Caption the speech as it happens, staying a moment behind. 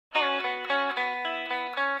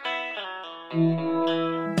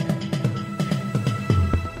You're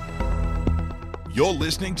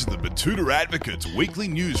listening to the Betoota Advocates Weekly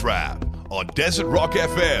News Wrap on Desert Rock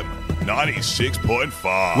FM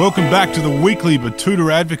 96.5. Welcome back to the weekly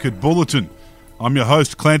Betoota Advocate Bulletin. I'm your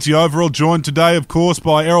host, Clancy Overall, joined today, of course,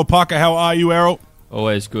 by Errol Parker. How are you, Errol?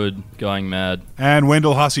 Always good, going mad. And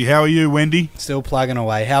Wendell Hussey. How are you, Wendy? Still plugging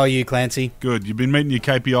away. How are you, Clancy? Good. You've been meeting your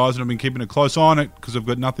KPIs and I've been keeping a close eye on it because I've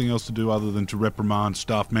got nothing else to do other than to reprimand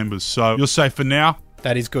staff members. So you're safe for now.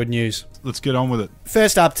 That is good news. Let's get on with it.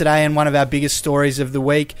 First up today, and one of our biggest stories of the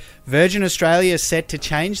week, Virgin Australia is set to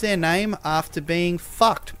change their name after being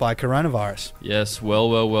fucked by coronavirus. Yes,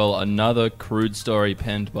 well, another crude story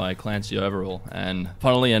penned by Clancy Overall. And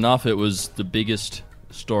funnily enough, it was the biggest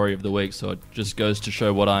story of the week, so it just goes to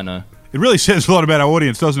show what I know. It really says a lot about our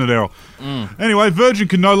audience, doesn't it, Errol? Anyway, Virgin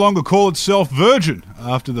can no longer call itself Virgin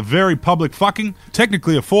after the very public fucking.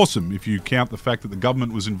 Technically a foursome, if you count the fact that the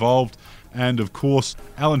government was involved and, of course,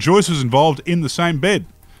 Alan Joyce was involved in the same bed.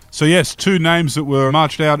 So, yes, two names that were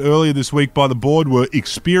marched out earlier this week by the board were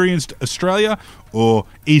Experienced Australia or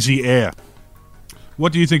Easy Air.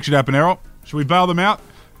 What do you think should happen, Errol? Should we bail them out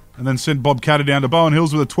and then send Bob Catter down to Bowen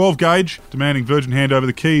Hills with a 12-gauge, demanding Virgin hand over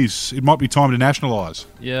the keys? It might be time to nationalise.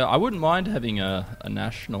 Yeah, I wouldn't mind having a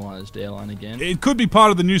nationalised airline again. It could be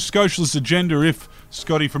part of the new socialist agenda if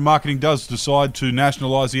Scotty from marketing does decide to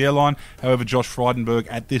nationalise the airline. However, Josh Frydenberg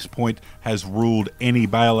at this point has ruled any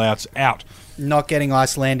bailouts out. Not getting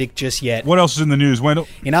Icelandic just yet. What else is in the news, Wendell?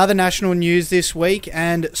 In other national news this week,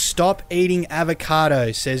 and stop eating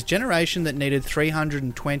avocado, says generation that needed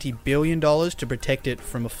 $320 billion to protect it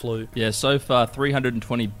from a flu. Yeah, so far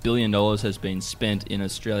 $320 billion has been spent in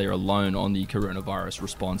Australia alone on the coronavirus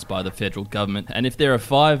response by the federal government. And if there are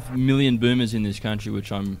 5 million boomers in this country,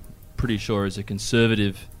 which I'm pretty sure is a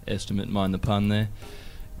conservative estimate, mind the pun there,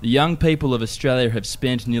 the young people of Australia have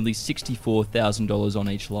spent nearly $64,000 on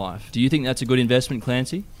each life. Do you think that's a good investment,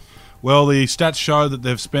 Clancy? Well, the stats show that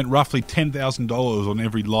they've spent roughly $10,000 on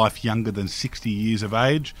every life younger than 60 years of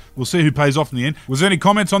age. We'll see who pays off in the end. Was there any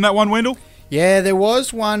comments on that one, Wendell? Yeah, there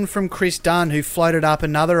was one from Chris Dunn who floated up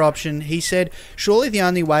another option. He said, surely the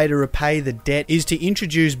only way to repay the debt is to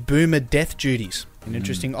introduce boomer death duties. An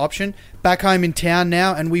interesting option. Back home in town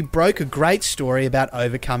now, and we broke a great story about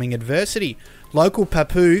overcoming adversity. Local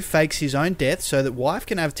Papu fakes his own death so that wife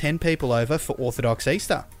can have 10 people over for Orthodox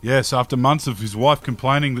Easter. Yes, after months of his wife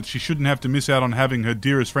complaining that she shouldn't have to miss out on having her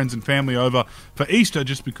dearest friends and family over for Easter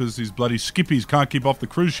just because these bloody skippies can't keep off the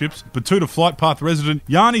cruise ships, Betoota Flight Path resident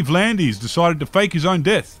Yanni Vlandis decided to fake his own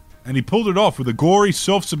death. And he pulled it off with a gory,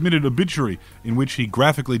 self-submitted obituary in which he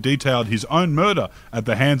graphically detailed his own murder at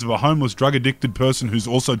the hands of a homeless, drug-addicted person who's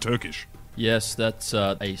also Turkish. Yes, that's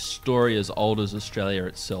a story as old as Australia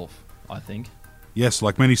itself, I think. Yes,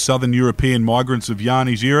 like many southern European migrants of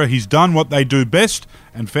Yanni's era, he's done what they do best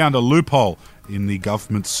and found a loophole in the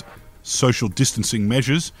government's social distancing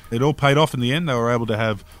measures. It all paid off in the end. They were able to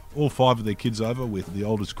have all 5 of their kids over with the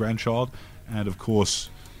oldest grandchild and, of course,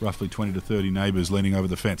 roughly 20 to 30 neighbours leaning over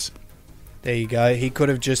the fence. There you go. He could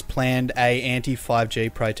have just planned a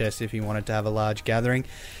anti-5G protest if he wanted to have a large gathering.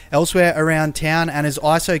 Elsewhere around town, and as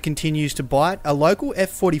ISO continues to bite, a local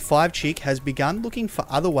F45 chick has begun looking for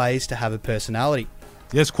other ways to have a personality.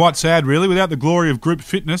 Yes, quite sad really. Without the glory of group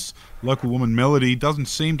fitness, local woman Melody doesn't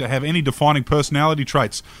seem to have any defining personality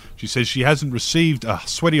traits. She says she hasn't received a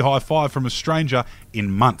sweaty high five from a stranger in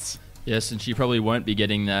months. Yes, and she probably won't be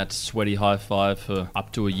getting that sweaty high five for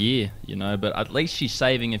up to a year, you know, but at least she's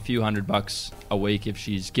saving a few $100 a week if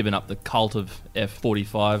she's given up the cult of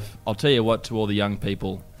F45. I'll tell you what, to all the young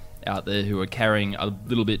people out there who are carrying a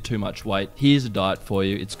little bit too much weight, here's a diet for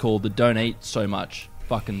you. It's called the Don't Eat So Much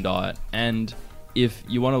fucking diet. And if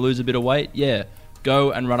you want to lose a bit of weight, yeah,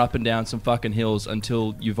 go and run up and down some fucking hills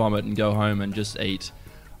until you vomit and go home and just eat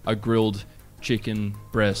a grilled chicken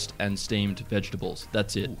breast and steamed vegetables.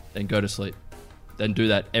 That's it. Then go to sleep. Then do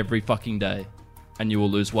that every fucking day and you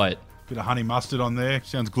will lose weight. Bit of honey mustard on there.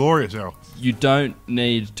 Sounds glorious, Errol. You don't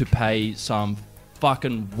need to pay some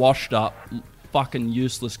fucking washed up, fucking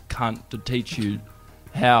useless cunt to teach you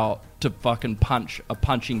how to fucking punch a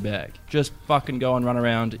punching bag. Just fucking go and run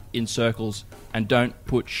around in circles and don't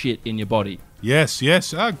put shit in your body. Yes.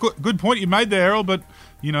 Good point you made there, Errol, but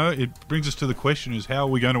you know, it brings us to the question is how are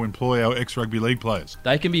we going to employ our ex-rugby league players?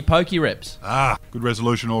 They can be pokey reps. Good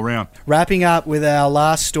resolution all round. Wrapping up with our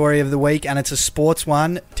last story of the week, and it's a sports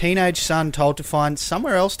one. Teenage son told to find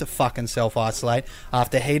somewhere else to fucking self-isolate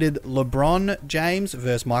after heated LeBron James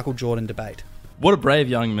versus Michael Jordan debate. What a brave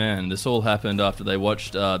young man. This all happened after they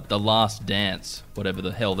watched The Last Dance, whatever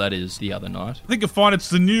the hell that is, the other night. I think you'll find it's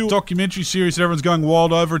the new documentary series that everyone's going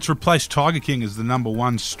wild over. It's replaced Tiger King as the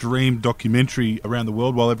 #1 streamed documentary around the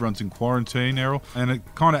world while everyone's in quarantine, Errol. And it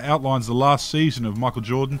kind of outlines the last season of Michael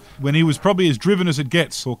Jordan when he was probably as driven as it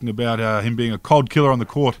gets, talking about him being a cold killer on the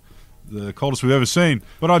court. The coldest we've ever seen.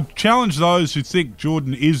 But I'd challenge those who think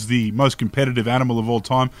Jordan is the most competitive animal of all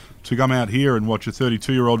time to come out here and watch a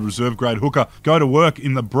 32-year-old reserve-grade hooker go to work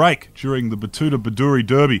in the break during the Batuta Baduri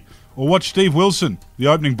Derby. Or watch Steve Wilson, the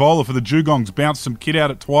opening bowler for the Dugongs, bounce some kid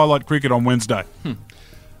out at Twilight Cricket on Wednesday.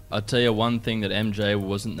 I'll tell you one thing that MJ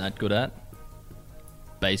wasn't that good at.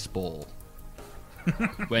 Baseball.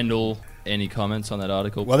 Wendell, any comments on that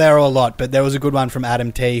article? Well, there are a lot, but there was a good one from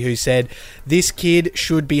Adam T who said, this kid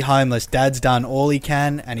should be homeless. Dad's done all he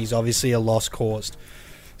can, and he's obviously a lost cause.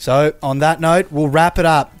 So, on that note, we'll wrap it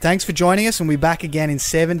up. Thanks for joining us, and we'll be back again in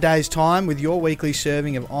 7 days' time with your weekly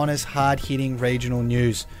serving of honest, hard-hitting regional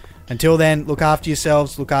news. Until then, look after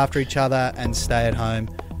yourselves, look after each other, and stay at home.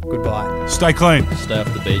 Goodbye. Stay clean. Stay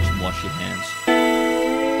off the beach and wash your hands.